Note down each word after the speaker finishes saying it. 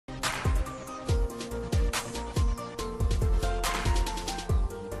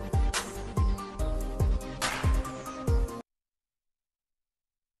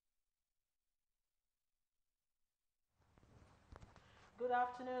good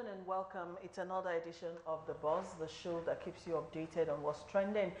afternoon and welcome. It's another edition of The Buzz, the show that keeps you updated on what's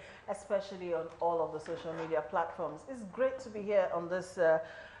trending, especially on all of the social media platforms. It's great to be here on this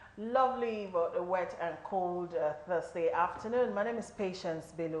lovely but wet and cold Thursday afternoon. My name is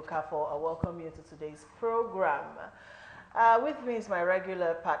Patience Belu Kafo. I welcome you to today's program. With me is my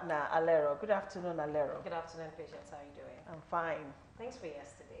regular partner, Alero. Good afternoon, Alero. Good afternoon, Patience. How are you doing? I'm fine. Thanks for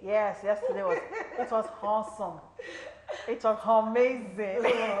yesterday. Yes, yesterday was awesome. It was amazing.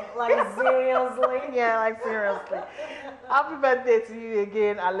 Like seriously? Yeah, like seriously. Happy birthday to you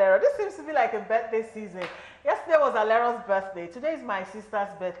again, Alero. This seems to be like a birthday season. Yesterday was Alero's birthday. Today is my sister's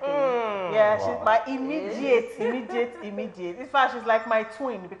birthday. Yeah, wow. She's my immediate. In fact, she's like my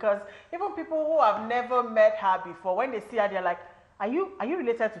twin because even people who have never met her before, when they see her, they're like, are you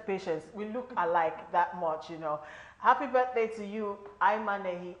related to Patience? We look alike that much, you know. Happy birthday to you,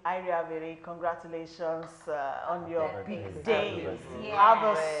 Aimanehi Iriaveri. Congratulations on your big day. Yes.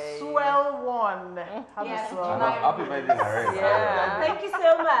 Have a swell one. Have a swell one. Happy birthday, Narek. Yeah. Thank you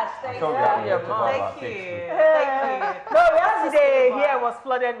so much. Thank you. Thank you. No, yesterday here was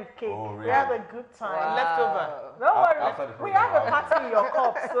flooded with cake. Oh, really? We had a good time. Wow. Leftover. Don't worry. We have a party in your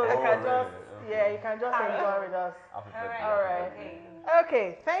cup, so you can just you can just enjoy with us. All right.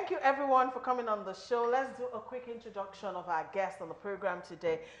 Okay, thank you everyone for coming on the show. Let's do a quick introduction of our guest on the program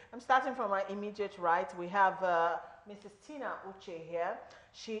today. I'm starting from my immediate right. We have Mrs. Tina Uche here.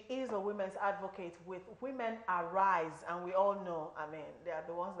 She is a women's advocate with Women Arise, and we all know, I mean, they are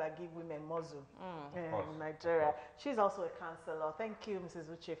the ones that give women muzzle in Nigeria. She's also a counselor. Thank you, Mrs.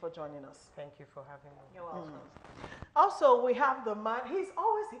 Uche, for joining us. Thank you for having me. You're welcome. Also, we have the man. He's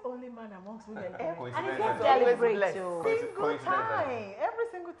always the only man amongst women. And he gets celebrate too. Single time. Every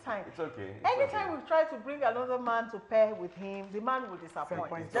single time. It's okay. Anytime we try to bring another man to pair with him, the man will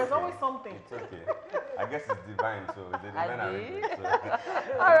disappoint. There's always something. It's okay. I guess it's divine, so it's a divine arrangement.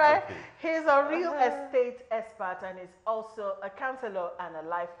 So all right. okay. He's a real estate expert and is also a counselor and a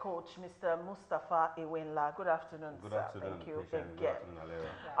life coach, Mr. Mustafa Iwenla. Good afternoon, Good sir. afternoon. Thank you Good again. afternoon, Alera.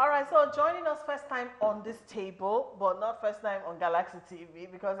 All right, so joining us first time on this table, but not first time on Galaxy TV,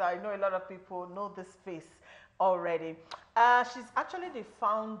 because I know a lot of people know this face already. She's actually the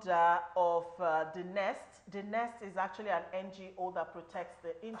founder of The Nest. The Nest is actually an NGO that protects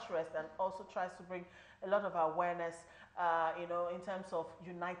the interest and also tries to bring a lot of awareness, you know, in terms of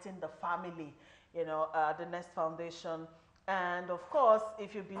uniting the family, you know, the Nest Foundation. And of course,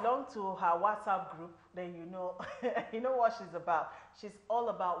 if you belong to her WhatsApp group, then you know, you know what she's about. She's all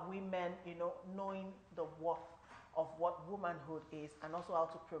about women, you know, knowing the worth of what womanhood is and also how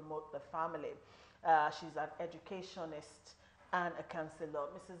to promote the family. She's an educationist and a counselor.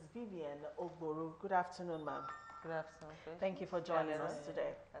 Mrs. Vivian Ogboru, good afternoon, ma'am. Good afternoon. Thank you for joining us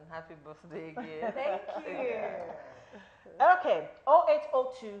today. And happy birthday again. Thank you. Okay,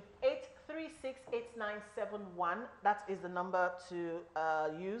 0802 836 8971. That is the number to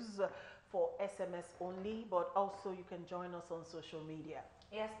use for SMS only, but also you can join us on social media.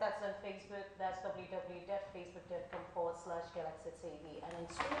 Yes, that's on Facebook. That's www.facebook.com/GalaxyTV. And on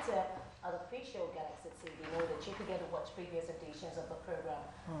Twitter, at official Galaxy TV. Know that you can get to watch previous editions of the program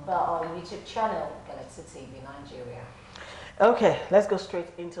via our YouTube channel, Galaxy TV Nigeria. Okay, let's go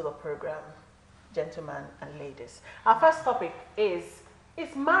straight into the program, gentlemen and ladies. Our first topic is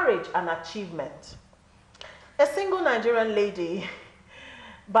marriage an achievement? A single Nigerian lady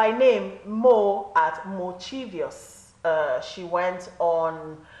by name Mo at Mochivious. She went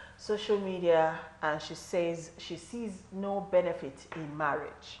on social media and she says she sees no benefit in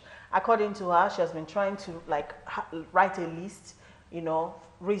marriage. According to her, she has been trying to write a list, you know,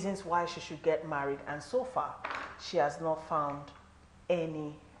 reasons why she should get married, and so far she has not found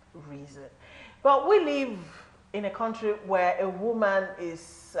any reason. But we live in a country where a woman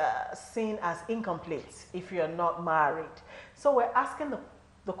is seen as incomplete if you're not married. So we're asking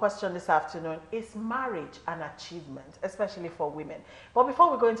the question this afternoon, is marriage an achievement, especially for women? But before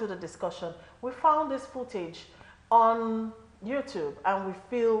we go into the discussion, we found this footage on YouTube and we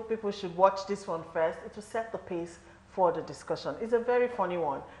feel people should watch this one first. It will set the pace for the discussion. It's a very funny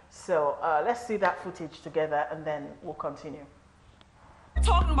one. So let's see that footage together and then we'll continue.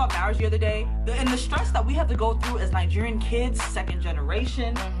 Talking about marriage the other day, and the stress that we have to go through as Nigerian kids, second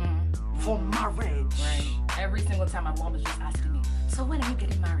generation, for marriage. Right. Every single time my mom is just asking me, so when are you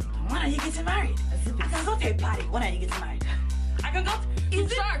getting married? When are you getting married? I can go to a party. When are you getting married? I can go to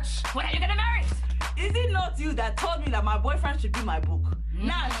church. When are you getting married? Is it not you that told me that my boyfriend should be my book?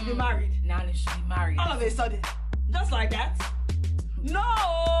 Now I should be married. Now they should be married. All of a sudden. Just like that. No!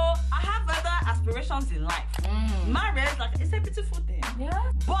 I have other aspirations in life. Marriage, like, it's a beautiful thing.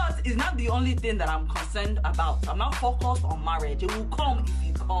 Yeah. But it's not the only thing that I'm concerned about. I'm not focused on marriage. It will come if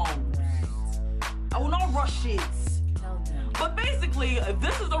it comes. I will not rush it. Tell them. But basically,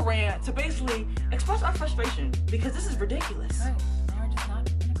 this is a rant to basically express our frustration because this is ridiculous. Right. Marriage is not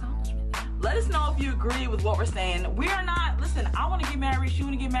an accomplishment. Yeah. Let us know if you agree with what we're saying. We are not, listen, I want to get married. She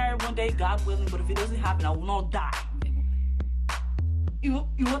want to get married one day, God willing. But if it doesn't happen, I will not die. You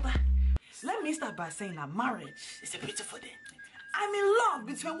want that? Let me start by saying that marriage is a beautiful thing. I'm in love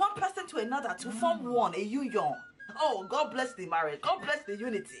between one person to another to form one, a union. Oh, God bless the marriage. God bless the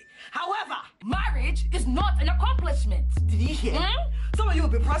unity. However, Marriage is not an accomplishment. did you hear? Some of you will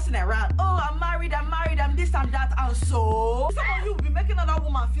be pressing around. Oh, I'm married, I'm this, I'm that, and so. Some of you will be making another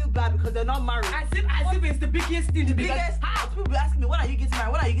woman feel bad because they're not married. As if it's the biggest thing. The biggest house. People will be asking me, when are you getting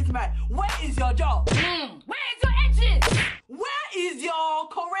married? When are you getting married? Where is your job? Where is your engine? Where is your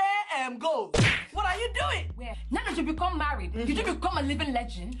career goals? What are you doing? Where? Now that you become married, did you become a living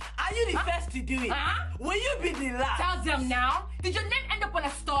legend? Are you the first to do it? Will you be the last? Tell them now. Did your name end up on a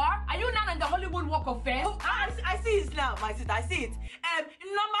star? Are you now on the Hollywood Walk of Fame? Oh, I see it now, my sister. I see it.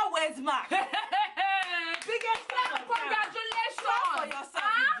 Number where's Mark? Biggest Congratulations! for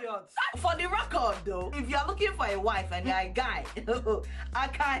yourself, idiot. For the record, though, if you're looking for a wife and you're a guy, I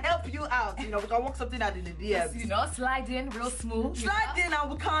can help you out. You know, we can work something out in the DMs. You know, slide in real smooth. Slide in and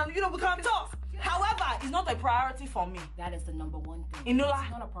we can talk. However, it's not a priority for me. That is the number one thing. You know,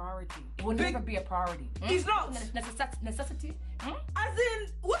 It's not a priority. It will never be a priority. It's not. Necessity? As in,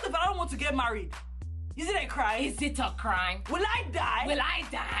 what if I don't want to get married? Is it a crime? Is it a crime? Will I die? Will I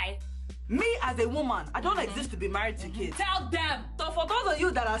die? Me as a woman, I don't exist to be married to kids. Tell them. So for those of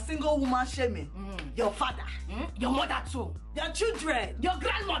you that are single woman shaming, your father, Your mother too. your children, Your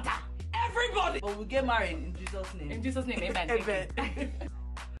grandmother. everybody, but we'll get married in Jesus' name. In Jesus' name, amen. Thank you. Amen.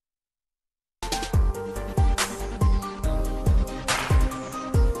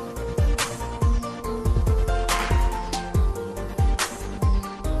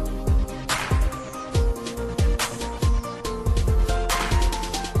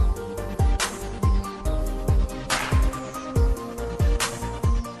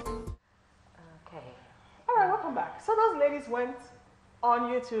 So those ladies went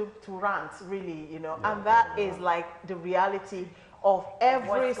on YouTube to rant, really, you know, and that is like the reality of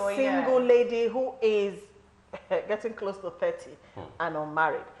every single lady who is getting close to 30 and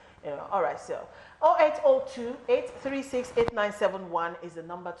unmarried. You know, all right, so 0802-836-8971 is the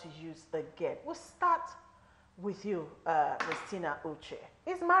number to use again. We'll start with you, Christina Uche.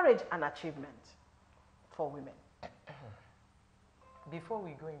 Is marriage an achievement for women? Before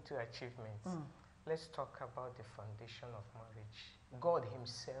we go into achievements, let's talk about the foundation of marriage. God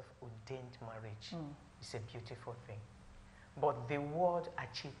himself ordained marriage. It's a beautiful thing. But the word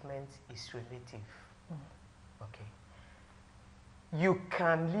achievement is relative. Okay. You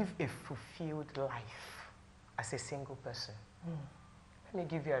can live a fulfilled life as a single person. Let me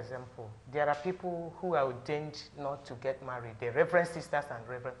give you an example. There are people who are ordained not to get married. The Reverend Sisters and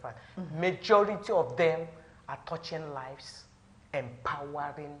Reverend Fathers. Majority of them are touching lives,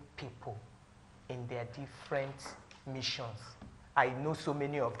 empowering people in their different missions. I know so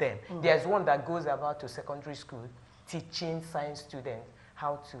many of them. There's one that goes about to secondary school teaching science students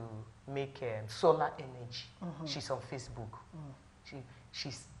how to make solar energy. She's on Facebook.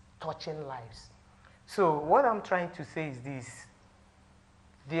 She's touching lives. So what I'm trying to say is this.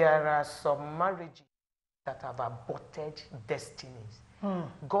 There are some marriages that have aborted destinies.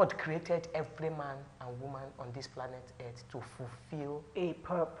 God created every man and woman on this planet Earth to fulfill A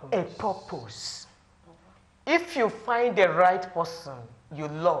purpose. a purpose. If you find the right person you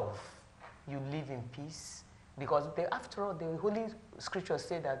love, you live in peace. Because after all, the Holy Scriptures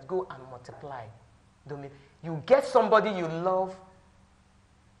say that go and multiply. You get somebody you love,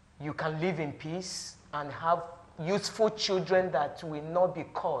 you can live in peace and have useful children that will not be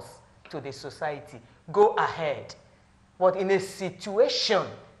cost to the society. Go ahead. But in a situation,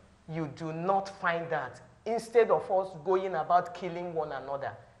 you do not find that. Instead of us going about killing one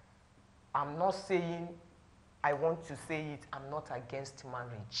another, I'm not saying, I want to say it, I'm not against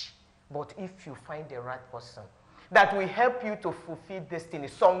marriage. But if you find the right person that will help you to fulfill destiny.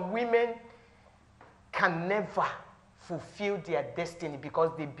 Some women can never fulfill their destiny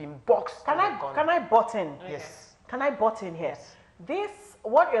because they've been boxed. Can I butt in? Yes. Can I butt in here? Yes. This,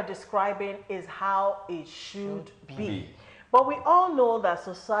 what you're describing is how it should be. But we all know that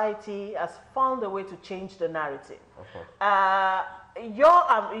society has found a way to change the narrative.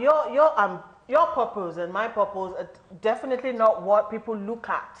 Your purpose and my purpose are definitely not what people look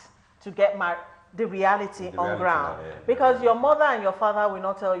at to get married. the reality The on reality, ground. yeah. Because your mother and your father will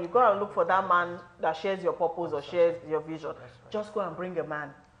not tell you, go and look for that man that shares your purpose or shares your vision. Just go and bring a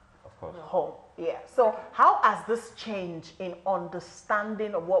man Of course. home. Yeah. So how has this changed in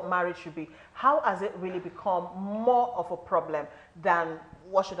understanding of what marriage should be? How has it really become more of a problem than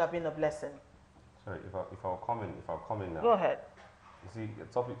what should have been a blessing? Sorry, if I'll come in now. Go ahead. You see, the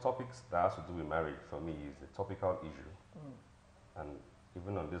topics that has to do with marriage for me is a topical issue, and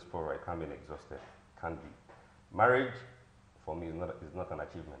even on this forum, I can't be exhausted. Can't be. Marriage for me is not an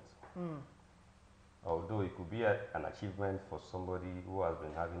achievement. Although it could be an achievement for somebody who has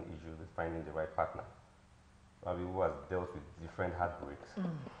been having issues with finding the right partner, probably who has dealt with different heartbreaks.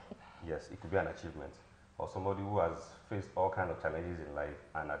 Yes, it could be an achievement. Or somebody who has faced all kinds of challenges in life,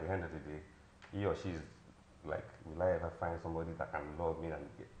 and at the end of the day, he or she is like, will I ever find somebody that can love me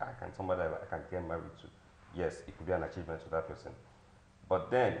and somebody that I can get married to? Yes, it could be an achievement to that person.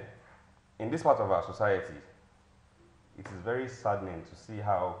 But then, in this part of our society, it is very saddening to see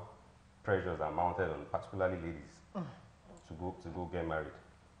how pressures are mounted on particularly ladies to go get married.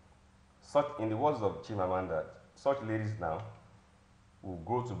 Such, in the words of Chimamanda, such ladies now will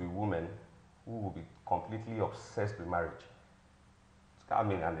grow to be women who will be completely obsessed with marriage. I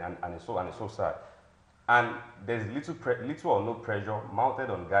mean, and it's so sad. And there's little or no pressure mounted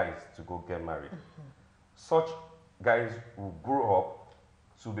on guys to go get married. Such guys will grow up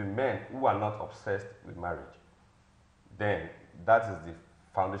to be men who are not obsessed with marriage. Then that is the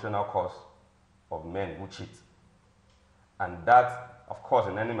foundational cause of men who cheat. And that, of course,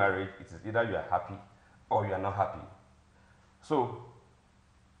 in any marriage, it is either you are happy or you are not happy. So,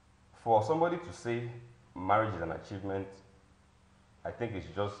 for somebody to say marriage is an achievement, I think it's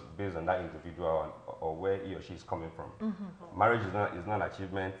just based on that individual or where he or she is coming from. Marriage is not an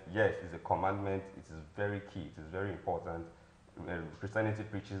achievement. Yes, it's a commandment. It is very key. It is very important. Christianity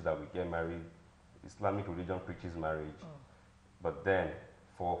preaches that we get married. Islamic religion preaches marriage. But then,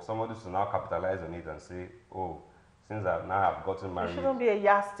 for somebody to now capitalize on it and say, oh, since I now have gotten married, It shouldn't be a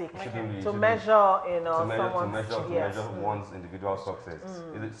yardstick to to measure, you know, measure one's individual success.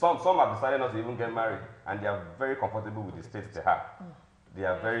 Some have decided not to even get married, and they are very comfortable with the state they have. They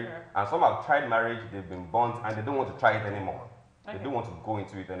are very, and some have tried marriage, they've been burnt, and they don't want to try it anymore. They don't want to go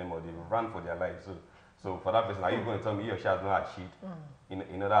into it anymore. They've run for their lives. So for that person, are you going to tell me he or she has not achieved in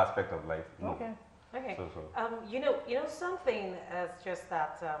another aspect of life? No. Okay. Okay. So. You know something is just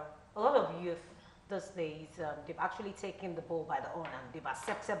that a lot of youth these days, they've actually taken the bull by the horn and they've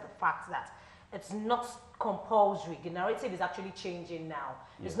accepted the fact that it's not compulsory. The narrative is actually changing now.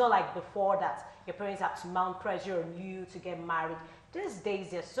 Yeah. It's not like before that your parents have to mount pressure on you to get married. These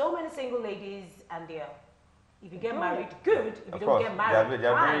days, there's so many single ladies, and if you get married, good. If you don't get married, they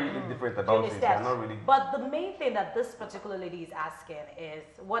are very indifferent about it. They are not really. But the main thing that this particular lady is asking is,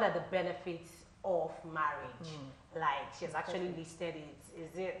 what are the benefits of marriage? Like, she's actually listed it.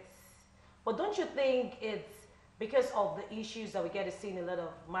 Is it? But don't you think it's because of the issues that we get to see in a lot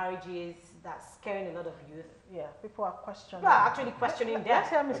of marriages that's scaring a lot of youth? Yeah, people are questioning. People are actually questioning that. Let's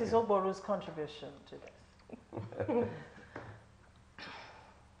hear Mrs. Ogboru's contribution to this.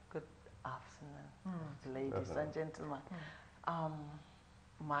 Good afternoon, ladies and gentlemen.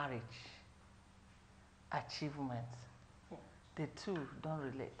 Marriage, achievements, the two don't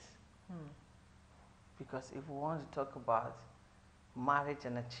relate. Because if we want to talk about marriage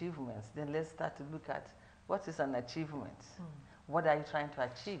and achievements, then let's start to look at what is an achievement. What are you trying to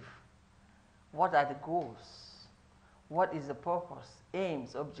achieve? What are the goals? What is the purpose,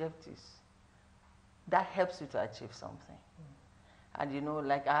 aims, objectives? That helps you to achieve something. And you know,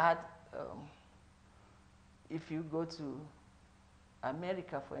 like I had, if you go to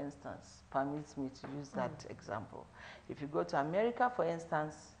America, for instance, permits me to use that example. If you go to America, for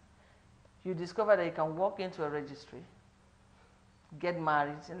instance, you discover that you can walk into a registry, get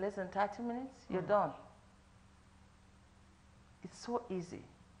married in less than 30 minutes, you're done. It's so easy.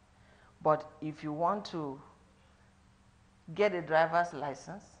 But if you want to get a driver's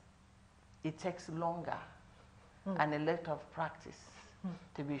license, it takes longer and a lot of practice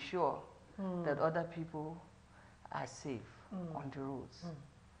to be sure that other people are safe on the roads.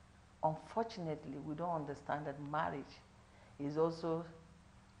 Unfortunately, we don't understand that marriage is also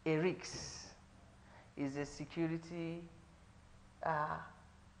a risk, is a security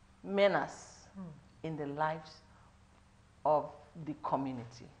menace in the lives of the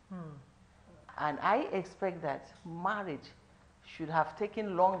community. And I expect that marriage should have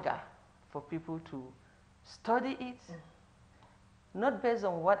taken longer for people to study it, not based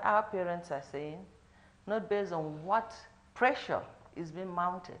on what our parents are saying, not based on what pressure is being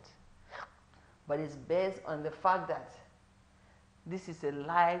mounted, but it's based on the fact that this is a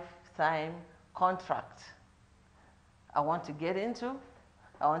lifetime contract I want to get into,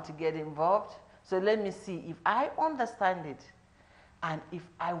 I want to get involved. So let me see if I understand it and if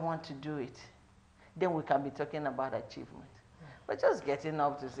I want to do it, then we can be talking about achievement. But just getting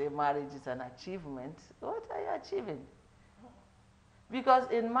up to say marriage is an achievement, what are you achieving? Because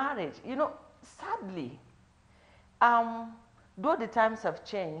in marriage, you know, sadly, though the times have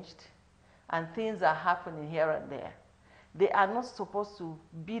changed and things are happening here and there, they are not supposed to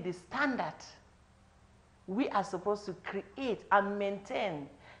be the standard. We are supposed to create and maintain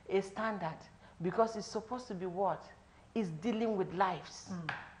a standard because it's supposed to be what? It's dealing with lives,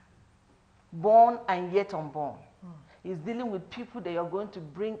 born and yet unborn. It's dealing with people that you're going to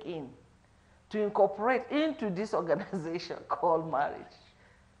bring in to incorporate into this organization called marriage.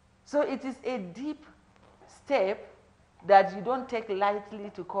 So it is a deep step that you don't take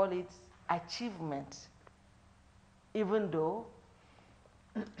lightly to call it achievement, even though,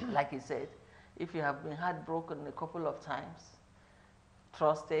 like he said, if you have been heartbroken a couple of times,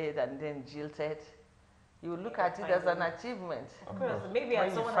 trusted and then jilted, you look at it as an achievement. Of course, maybe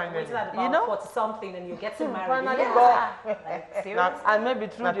as someone that waited at You about know? 40 something and you're getting married. Finally Yeah. Like, serious? And maybe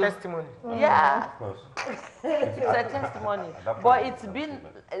through Not the testimony. yeah, Of course. it's a testimony. At that But point,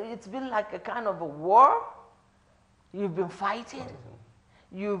 it's been like a kind of a war. You've been fighting.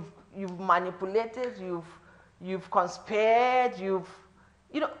 You've manipulated. You've conspired. You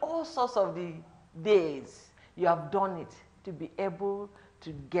know, all sorts of the days you have done it to be able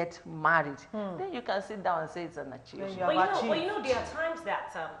to get married. Then you can sit down and say it's an achievement. Yeah. But you know, there are times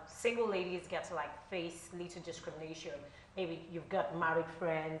that single ladies get to like face little discrimination. Maybe you've got married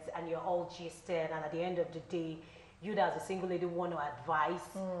friends and you're all gisted, and at the end of the day, you as a single lady want to advise,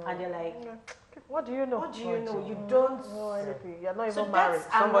 and they're like, What do you know? "What do you know? You don't know anything. You're not So even married.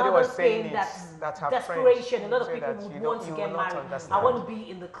 that's Somebody another was saying thing it, that's that her desperation. A lot of friends people say that would you want don't- to you get will not married. understand. I want to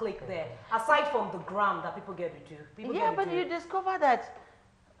be in the clique there. Aside from the gram that people get to do. People Yeah, get but to you do. discover that,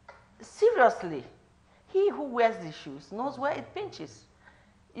 seriously, he who wears the shoes knows where it pinches.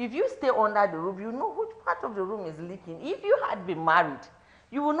 If you stay under the roof, you know which part of the room is leaking. If you had been married,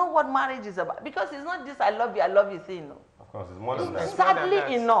 you will know what marriage is about. Because it's not this I love you thing. No. Of course, it's more than that. It's more than Sadly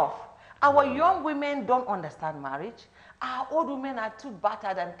that. enough, our young women don't understand marriage. Our old women are too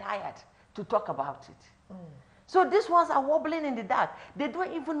battered and tired to talk about it. So these ones are wobbling in the dark. They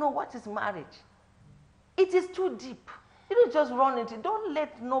don't even know what is marriage. It is too deep. You don't just run into it. Don't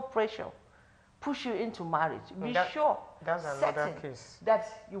let no pressure push you into marriage. Be sure, That's another certain case. that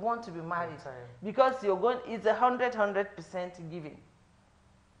you want to be married. Yes, I am. Because you're going, it's 100% giving.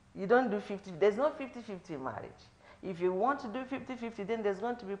 You don't do 50, there's no 50-50 in marriage. If you want to do 50-50, then there's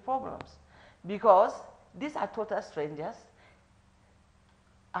going to be problems. Because these are total strangers.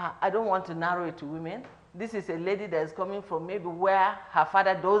 I don't want to narrow it to women. This is a lady that is coming from maybe where her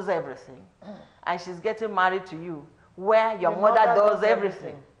father does everything. And she's getting married to you, where your mother does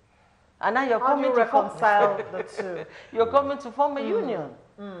everything. And now you're How do coming you to form, reconcile the two? you're coming to form a union.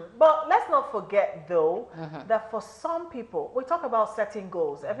 But let's not forget, though, that for some people, we talk about setting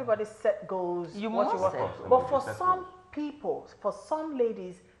goals. Everybody set goals. You what must want. set. But for Set some goals. people, for some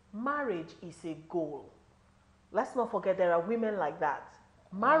ladies, marriage is a goal. Let's not forget there are women like that.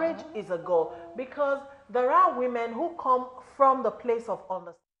 Marriage is a goal because there are women who come from the place of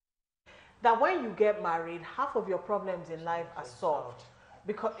understanding that when you get married, half of your problems in life are solved.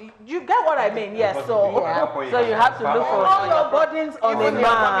 Because you get what I mean, yes. Because So at that point, So you have to look for- all your burdens on the Even your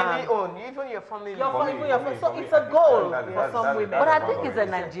family man. own, even your family Your own. family, so it's a goal for some women. But I think it's a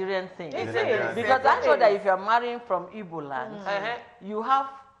Nigerian thing. It is. Because I'm sure that if you're marrying from Igbo land, you have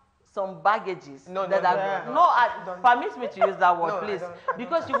some baggages No, that no, are no, no, permit me to use that word, No, I please, don't- I don't-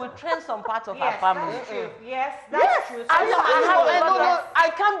 because you will train some part of Yes, her family. that's true. Yes, that's Yes, true. I know, I have a lot of- I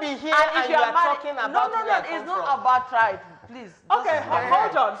can't be here and, you are talking about no, where I it's come not from. about tribe, please. Okay,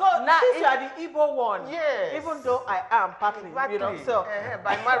 hold on. So Now, since you are the Igbo one, Yes. even though I am partly, you know, Exactly. so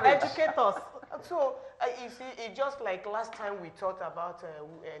By marriage. educate us. So, you see, it's just like last time we talked about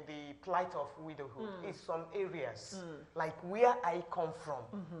the plight of widowhood. In some areas, like where I come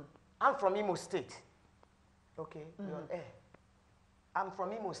from. I'm from Imo State. Okay? I'm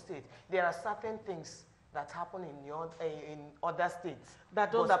from Imo State. There are certain things that happen in other states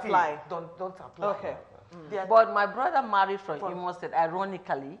That don't but still apply. Don't apply. Okay. They are- But my brother married from Imo State,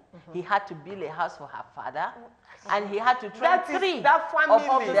 ironically, he had to build a house for her father, and he had to train that three is that family.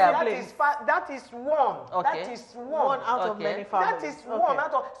 of the That siblings. is that is one. Okay. That is One out of Okay. many families. That is Okay. one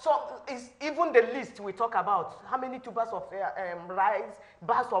out of so it's even the list we talk about. How many tubers of rice,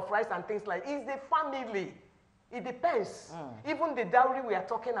 bags of rice and things like it's the family. It depends. Even the dowry we are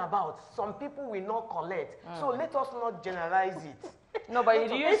talking about, some people will not collect. So let us not generalize it. No, but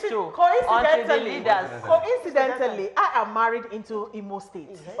it used to. Until the Coincidentally, leaders. I am married into Imo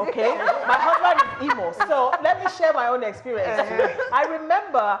State. Okay, my husband is Imo, so let me share my own experience. I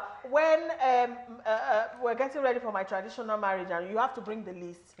remember when we're getting ready for my traditional marriage, and you have to bring the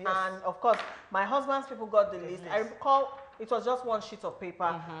list. Yes. And of course, my husband's people got the list. I recall it was just one sheet of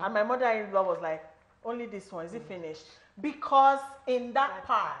paper, and my mother-in-law was like, "Only this one, is it finished?" Because in that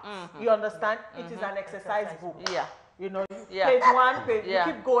part, you understand, it is an exercise book. Yeah. You know, Yeah. page one, page, Yeah.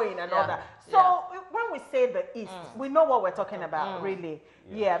 you keep going and all Yeah. that. So when we say the East, we know what we're talking about, really.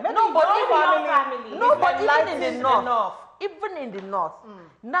 Yeah. Maybe No, but your even family, no, is but even in enlightened the north, enough. even in the north,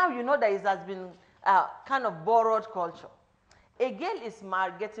 now you know that it has been kind of borrowed culture. A girl is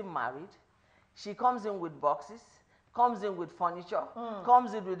getting married, she comes in with boxes, comes in with furniture,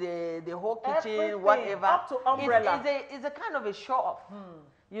 comes in with the whole kitchen, Everything, whatever. up to umbrella. It's a kind of a show off.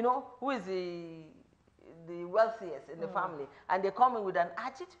 You know, who is the wealthiest in the family, and they come in with an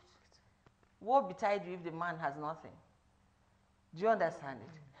attitude. What betide you if the man has nothing? Do you understand it?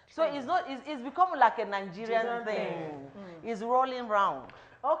 So it's becoming like a Nigerian thing. It's rolling round.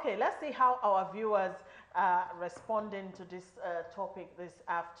 Okay, let's see how our viewers are responding to this topic this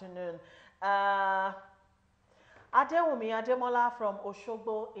afternoon. Adewumi Ademola from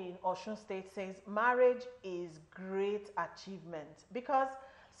Oshogbo in Osun State says, marriage is great achievement because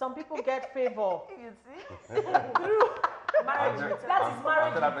some people get favor. You see? Marriage. That is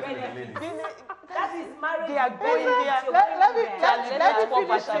marriage. That is marriage. They are going there. Let me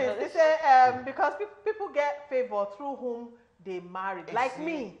finish this. They say, because people get favor through whom they married. Like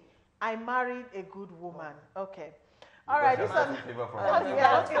me, I married a good woman. Okay. All right, this one.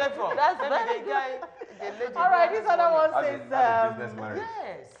 That's very good. All right, this other one says, business marriage.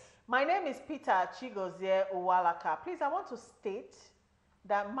 Yes. my name is Peter Chigozie Uwalaka. Please, I want to state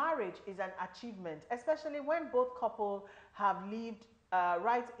that marriage is an achievement, especially when both couples have lived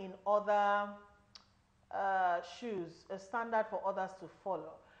right in other shoes, a standard for others to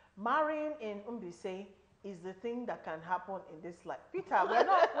follow. Marrying in Umbise is the thing that can happen in this life. Peter, we're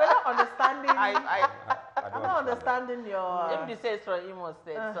not understanding. I'm not understanding your. MD says from Imo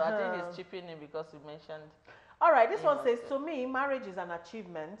State, so I think it's chipping in because you mentioned. All right, this one says, to me, marriage is an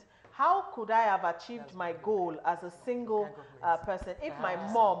achievement. How could I have achieved my goal as a single person if my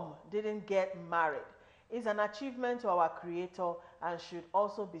mom didn't get married? It's an achievement to our Creator and should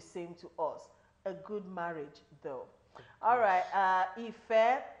also be same to us. A good marriage, though. All right, Ife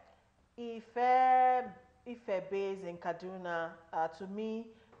Bays in Kaduna, to me,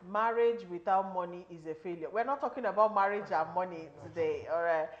 marriage without money is a failure. We're not talking about marriage and money today, all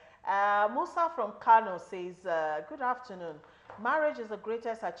right? Musa from Kano says, good afternoon. Marriage is the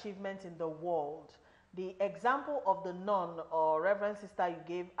greatest achievement in the world. The example of the nun or Reverend Sister you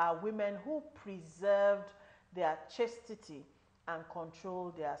gave are women who preserved their chastity and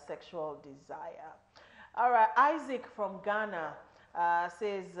controlled their sexual desire. All right, Isaac from Ghana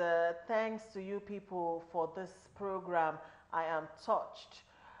says, thanks to you people for this program. I am touched.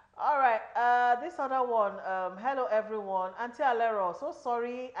 All right, this other one, hello everyone. Auntie Alero, so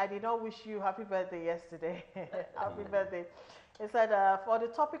sorry I did not wish you happy birthday yesterday. Happy birthday. He said, for the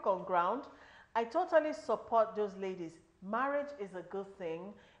topic on ground, I totally support those ladies. Marriage is a good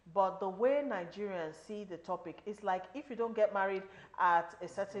thing, but the way Nigerians see the topic is like if you don't get married at a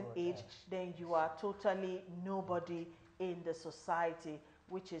certain age, then you are totally nobody in the society,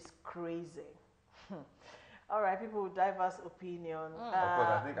 which is crazy. All right, people with diverse opinion.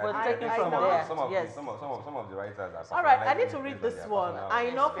 Of course, I think some of the writers are. All right, I need to read this one. personal I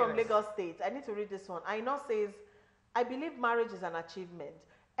know from experience. Lagos State. I need to read this one. I know says, I believe marriage is an achievement.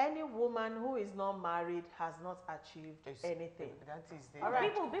 Any woman who is not married has not achieved anything. That is the. All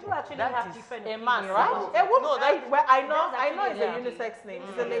right. People actually That have is different a opinions. man, right? A woman, No, I know it's a actually unisex name.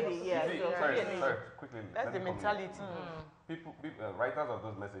 It's a lady, yeah. See, So, sorry, yeah. sorry, quickly. That's let the me comment. mentality. People, writers of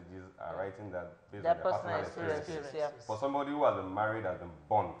those messages are writing that based Their on their personal personal experiences, experiences. yeah. For somebody who has been married, has been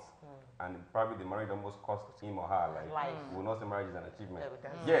burnt, and probably the marriage almost cost him or her life, we will not say marriage is an achievement.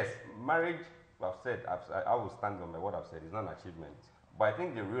 Yes, marriage, I've said, I will stand on my what I've said, is not an achievement. But I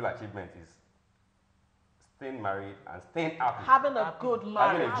think the real achievement is staying married and staying happy. Having a good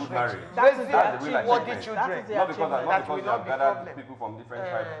marriage. Having a good marriage. That is That's the real What the achievement. children. That is the Not because achievement. not because will you have not be gathered problem. people from different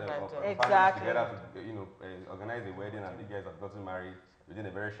tribes, families Exactly. together to organize a wedding, and you guys have gotten married within a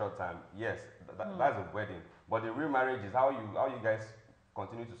very short time. Yes, that's a wedding. But the real marriage is how you guys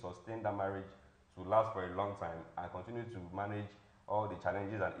continue to sustain that marriage to last for a long time and continue to manage all the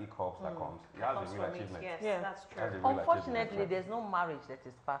challenges and hiccups that comes, it has a real achievement. Yes, Yeah. that's It has a true. real Unfortunately, achievement. there's no marriage that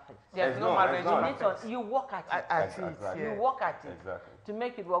is perfect. There's no not, marriage. there's not. You need to, you work at it. At Exactly. it, You yeah. work at it Exactly. to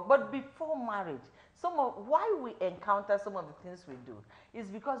make it work. But before marriage, why we encounter some of the things we do is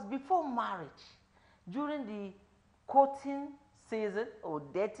because before marriage, during the courting season or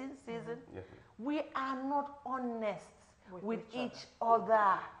dating season, Yes. we are not honest with each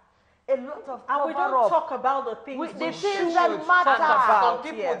other. A lot of And we don't cover-up. talk about the things The we things should that talk matter. about. Some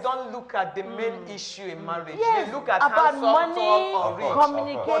people yes. don't look at the main issue in marriage. Yes, They look at about handsome, money, tall, or Of rich. course.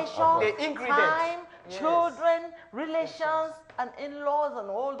 communication, The ingredients. time, Yes. children, relations, and in-laws, and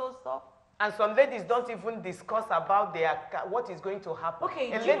all those stuff. And some ladies don't even discuss about what is going to happen.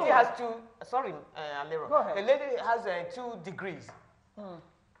 Okay, a do you lady know has sorry, Alero. Go ahead. A lady has 2 degrees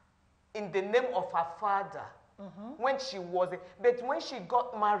in the name of her father. When she was, but when she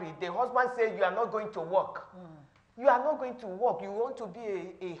got married, the husband said, "You are not going to work. You are not going to work. You want to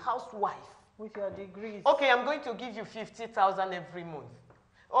be a housewife. With your degrees. Okay, I'm going to give you 50,000 every month.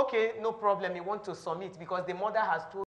 Okay, no problem. You want to submit because the mother has told